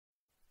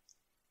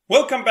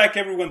Welcome back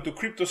everyone to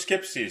Crypto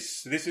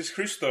Skepsis. This is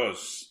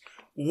Christos.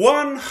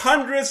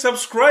 100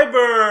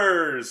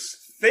 subscribers!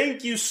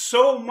 Thank you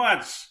so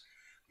much.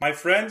 My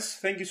friends,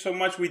 thank you so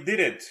much. We did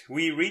it.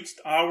 We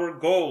reached our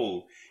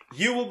goal.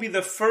 You will be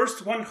the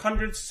first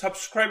 100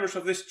 subscribers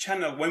of this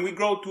channel. When we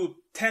grow to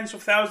tens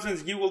of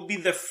thousands, you will be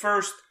the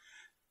first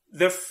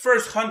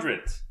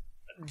 100.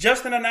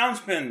 Just an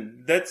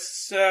announcement.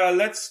 Let's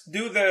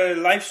do the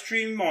live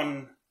stream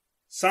on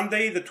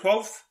Sunday the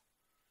 12th.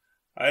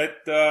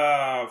 At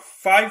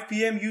 5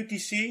 p.m.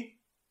 UTC,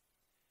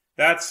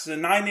 that's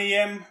 9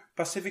 a.m.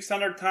 Pacific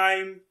Standard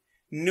Time,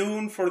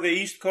 noon for the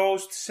East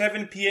Coast,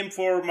 7 p.m.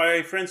 for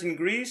my friends in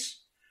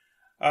Greece.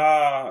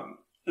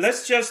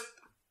 Let's just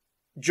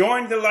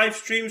join the live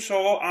stream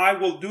so I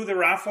will do the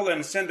raffle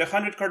and send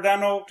 100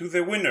 Cardano to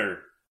the winner.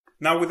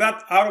 Now with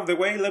that out of the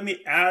way, let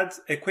me add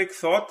a quick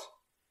thought.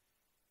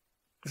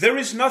 There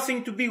is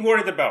nothing to be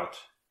worried about.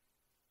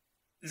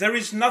 There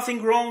is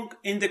nothing wrong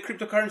in the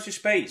cryptocurrency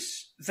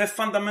space. The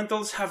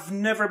fundamentals have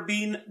never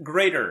been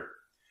greater.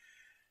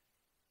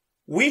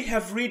 We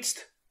have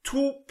reached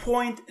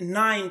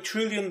 $2.9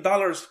 trillion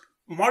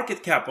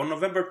market cap on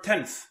November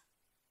 10th.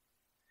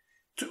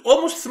 To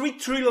almost $3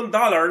 trillion.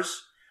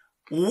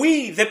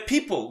 We, the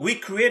people, we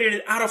created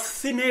it out of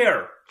thin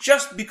air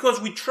just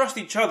because we trust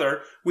each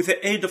other with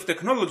the aid of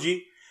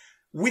technology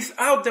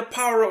without the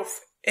power of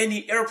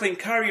any airplane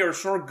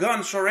carriers or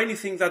guns or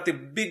anything that the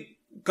big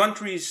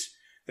countries,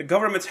 the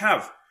governments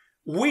have.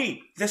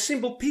 We, the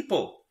simple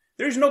people.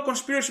 There is no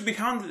conspiracy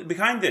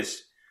behind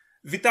this.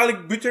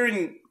 Vitalik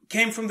Buterin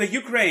came from the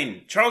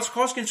Ukraine. Charles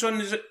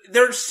Hoskinson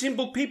they're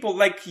simple people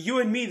like you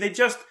and me. They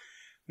just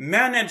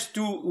managed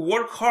to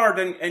work hard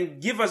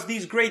and give us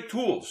these great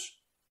tools.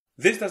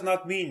 This does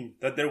not mean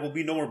that there will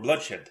be no more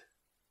bloodshed,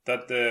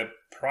 that the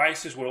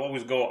prices will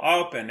always go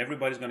up and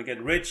everybody's going to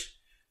get rich.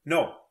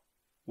 No,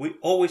 we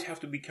always have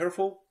to be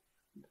careful.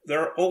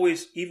 There are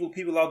always evil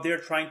people out there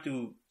trying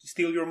to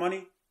steal your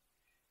money.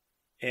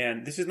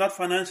 And this is not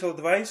financial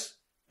advice,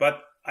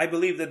 but I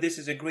believe that this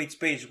is a great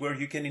space where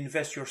you can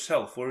invest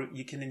yourself, where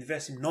you can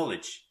invest in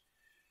knowledge.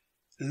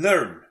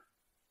 Learn.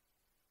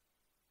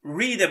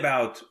 Read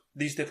about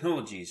these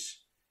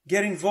technologies.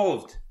 Get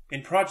involved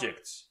in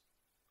projects.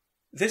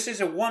 This is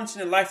a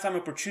once-in-a-lifetime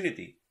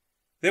opportunity.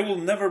 There will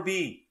never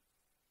be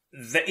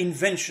the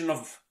invention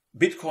of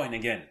Bitcoin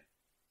again.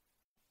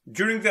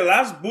 During the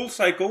last bull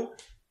cycle,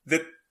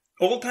 the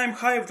all-time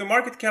high of the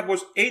market cap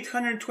was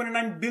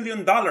 $829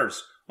 billion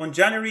on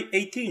January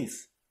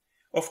 18th.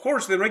 Of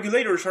course, the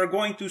regulators are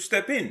going to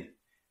step in.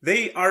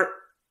 They are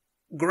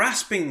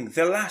grasping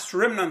the last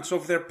remnants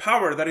of their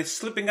power that is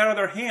slipping out of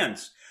their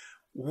hands.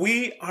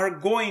 We are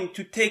going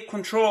to take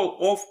control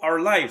of our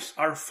lives,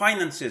 our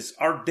finances,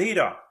 our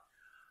data,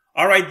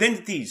 our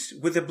identities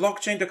with the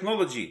blockchain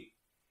technology.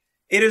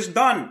 It is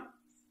done.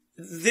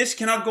 This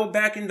cannot go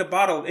back in the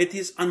bottle. It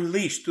is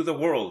unleashed to the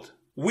world.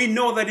 We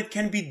know that it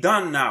can be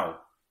done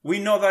now. We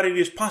know that it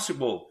is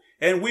possible,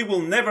 and we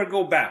will never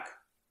go back.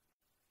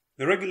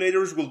 The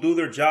regulators will do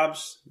their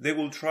jobs. They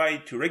will try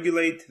to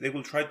regulate. They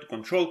will try to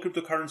control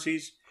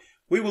cryptocurrencies.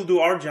 We will do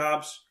our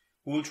jobs.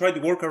 We will try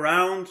to work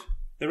around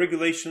the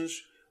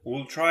regulations. We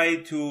will try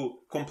to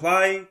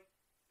comply,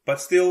 but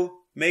still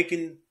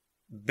making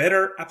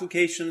better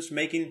applications,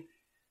 making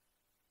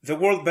the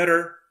world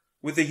better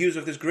with the use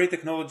of this great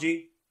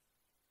technology.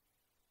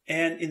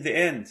 And in the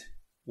end,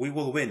 we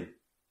will win.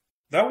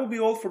 That will be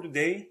all for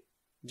today.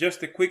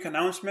 Just a quick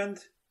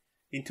announcement.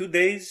 In 2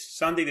 days,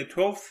 Sunday the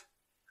 12th,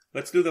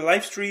 let's do the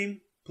live stream.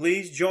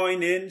 Please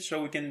join in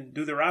so we can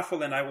do the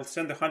raffle and I will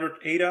send 100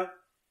 ADA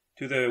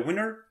to the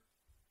winner.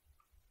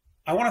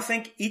 I want to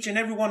thank each and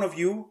every one of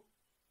you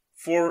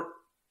for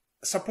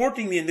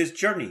supporting me in this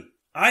journey.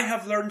 I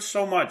have learned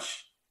so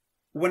much.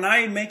 When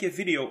I make a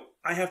video,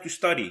 I have to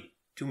study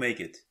to make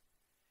it.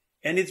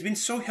 And it's been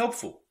so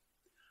helpful.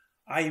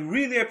 I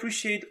really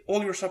appreciate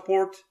all your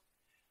support.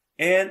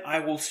 And I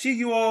will see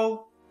you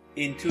all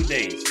in 2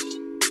 days.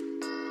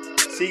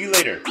 See you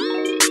later.